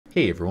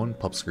Hey everyone,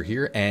 Pupsker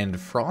here, and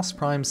Frost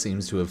Prime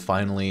seems to have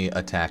finally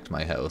attacked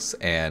my house,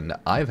 and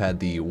I've had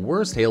the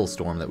worst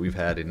hailstorm that we've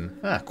had in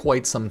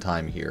quite some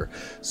time here.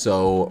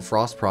 So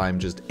Frost Prime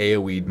just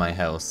AoE'd my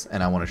house,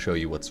 and I want to show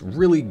you what's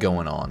really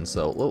going on.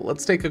 So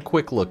let's take a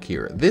quick look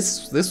here.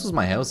 This was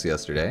my house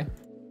yesterday,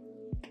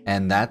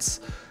 and that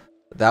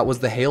was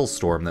the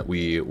hailstorm that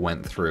we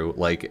went through.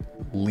 Like,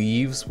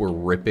 leaves were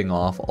ripping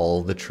off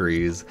all the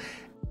trees.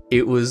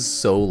 It was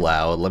so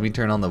loud. Let me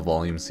turn on the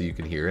volume so you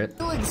can hear it.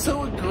 Like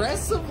so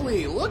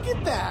aggressively. Look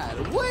at that.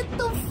 What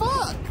the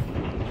fuck?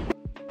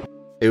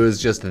 It was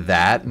just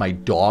that. My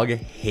dog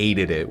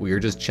hated it. We were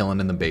just chilling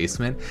in the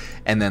basement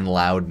and then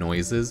loud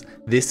noises.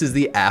 This is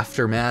the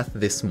aftermath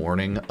this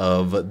morning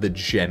of the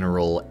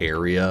general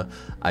area.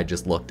 I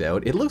just looked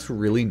out. It looks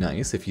really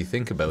nice if you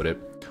think about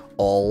it.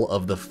 All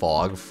of the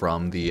fog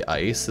from the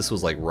ice. This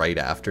was like right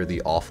after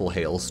the awful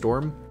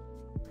hailstorm.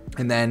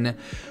 And then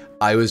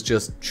I was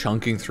just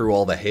chunking through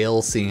all the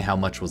hail, seeing how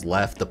much was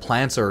left. The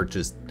plants are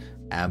just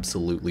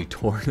absolutely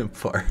torn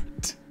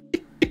apart.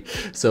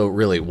 So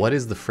really, what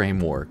is the frame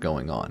war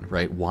going on,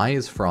 right? Why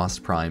is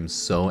Frost Prime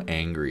so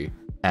angry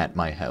at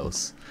my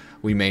house?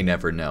 We may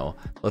never know.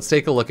 Let's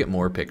take a look at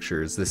more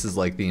pictures. This is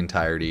like the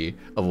entirety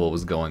of what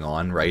was going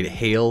on, right?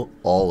 Hail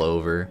all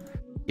over.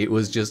 It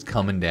was just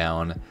coming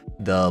down.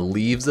 The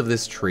leaves of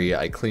this tree,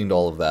 I cleaned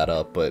all of that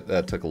up, but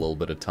that took a little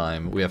bit of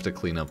time. We have to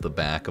clean up the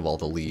back of all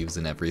the leaves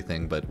and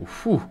everything, but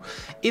whew,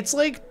 it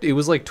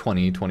was like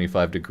 20,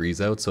 25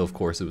 degrees out, so of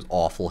course it was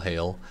awful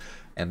hail.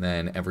 And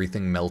then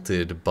everything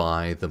melted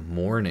by the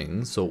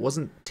morning, so it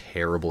wasn't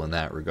terrible in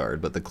that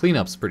regard, but the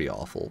cleanup's pretty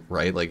awful,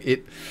 right? Like,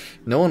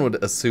 no one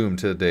would assume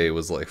today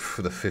was like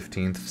the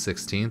 15th,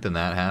 16th, and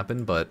that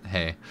happened, but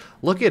hey,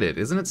 look at it.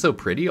 Isn't it so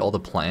pretty? All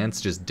the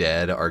plants just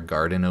dead, our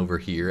garden over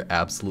here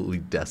absolutely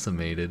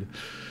decimated.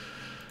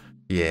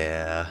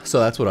 Yeah,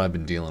 so that's what I've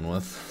been dealing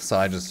with. So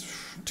I just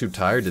too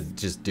tired to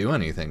just do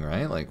anything,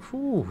 right? Like,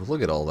 whew,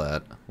 look at all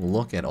that.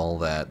 Look at all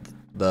that.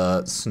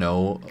 The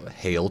snow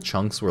hail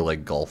chunks were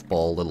like golf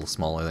ball, a little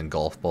smaller than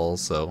golf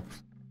balls, so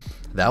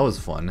that was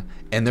fun.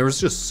 And there was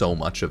just so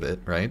much of it,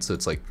 right? So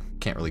it's like,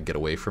 can't really get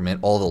away from it.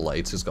 All the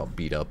lights just got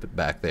beat up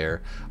back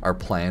there. Our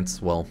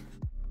plants, well,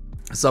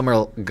 some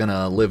are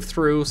gonna live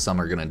through,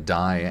 some are gonna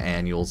die.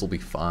 Annuals will be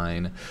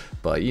fine,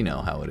 but you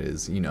know how it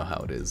is. You know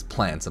how it is.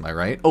 Plants, am I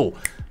right? Oh,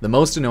 the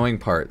most annoying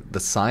part, the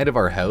side of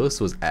our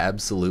house was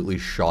absolutely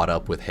shot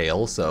up with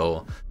hail,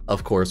 so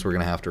of course we're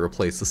gonna have to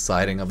replace the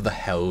siding of the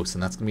house,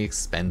 and that's gonna be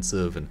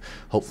expensive, and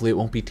hopefully it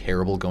won't be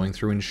terrible going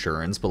through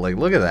insurance, but like,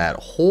 look at that.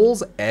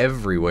 Holes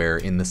everywhere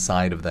in the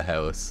side of the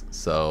house.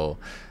 So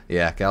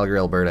yeah, Calgary,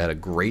 Alberta had a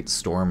great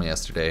storm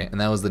yesterday,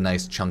 and that was the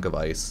nice chunk of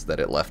ice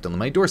that it left on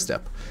my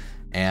doorstep.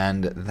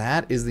 And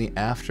that is the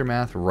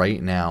aftermath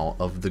right now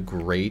of the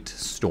great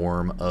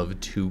storm of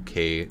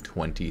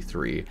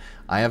 2K23.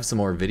 I have some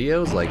more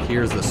videos, like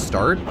here's the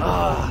start.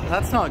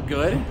 That's not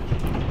good.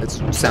 It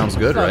sounds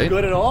good, right? Not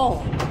good at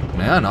all.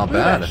 Yeah, not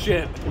Look at bad. that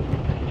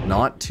shit.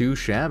 Not too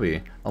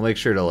shabby. I'll make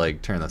sure to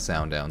like turn the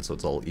sound down so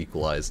it's all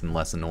equalized and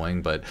less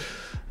annoying, but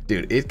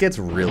dude, it gets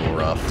real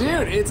rough.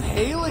 Dude, it's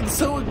hailing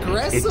so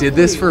aggressively. It did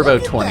this for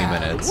about Look at 20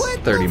 that. minutes,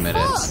 What 30 the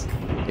minutes.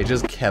 fuck? It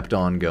just kept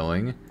on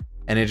going,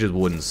 and it just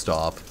wouldn't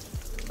stop.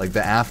 Like,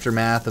 the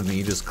aftermath of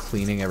me just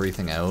cleaning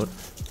everything out.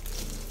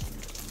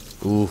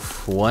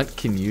 Oof, what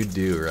can you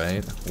do,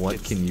 right?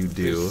 What can you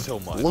do? So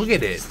much. Look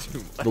at it.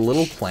 The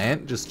little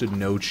plant just stood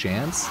no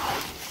chance.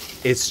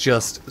 It's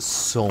just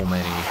so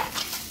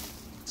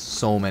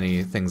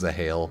many things of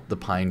hail. The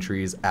pine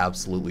trees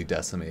absolutely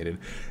decimated.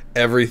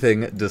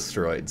 Everything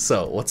destroyed.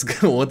 So, what's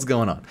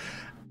going on?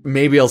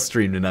 Maybe I'll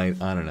stream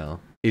tonight. I don't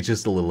know. It's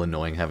just a little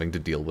annoying having to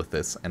deal with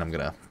this, and I'm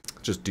gonna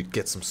just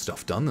get some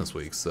stuff done this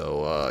week.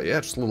 So yeah,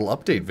 just a little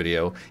update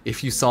video.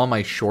 If you saw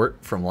my short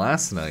from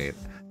last night,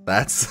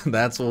 that's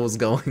what was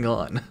going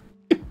on.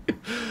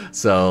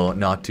 So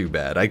not too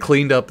bad. I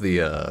cleaned up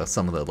the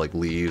some of the like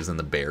leaves and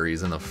the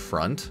berries in the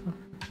front,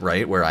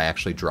 right where I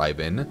actually drive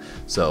in.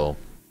 So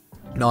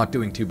not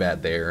doing too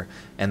bad there.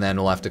 And then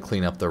we'll have to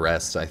clean up the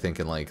rest, I think,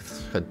 in like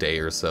a day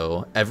or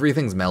so.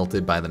 Everything's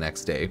melted by the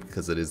next day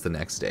because it is the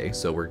next day,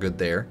 so we're good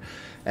there.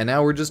 And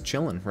now we're just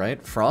chilling,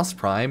 right? Frost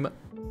Prime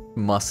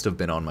must have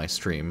been on my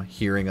stream,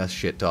 hearing us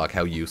shit talk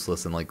how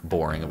useless and like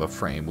boring of a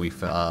frame we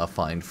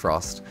find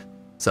Frost.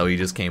 So he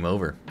just came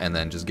over and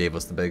then just gave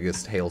us the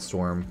biggest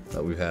hailstorm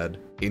that we've had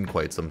in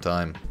quite some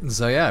time.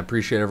 So yeah, I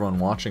appreciate everyone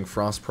watching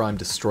Frost Prime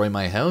destroy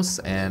my house,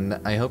 and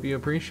I hope you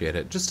appreciate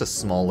it. Just a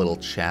small little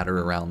chatter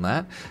around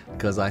that,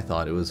 because I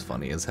thought it was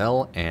funny as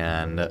hell,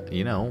 and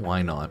you know,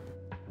 why not?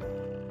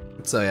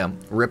 So yeah,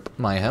 rip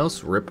my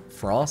house, rip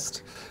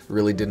Frost.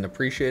 Really didn't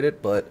appreciate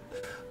it, but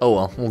oh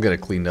well, we'll get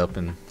it cleaned up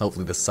and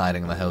hopefully the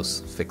siding of the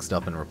house fixed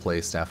up and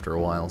replaced after a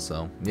while.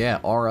 So yeah,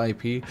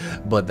 RIP,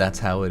 but that's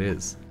how it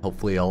is.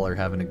 Hopefully y'all are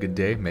having a good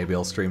day. Maybe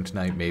I'll stream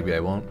tonight, maybe I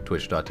won't.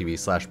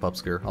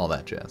 Twitch.tv/Pupsker, all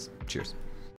that jazz. Cheers.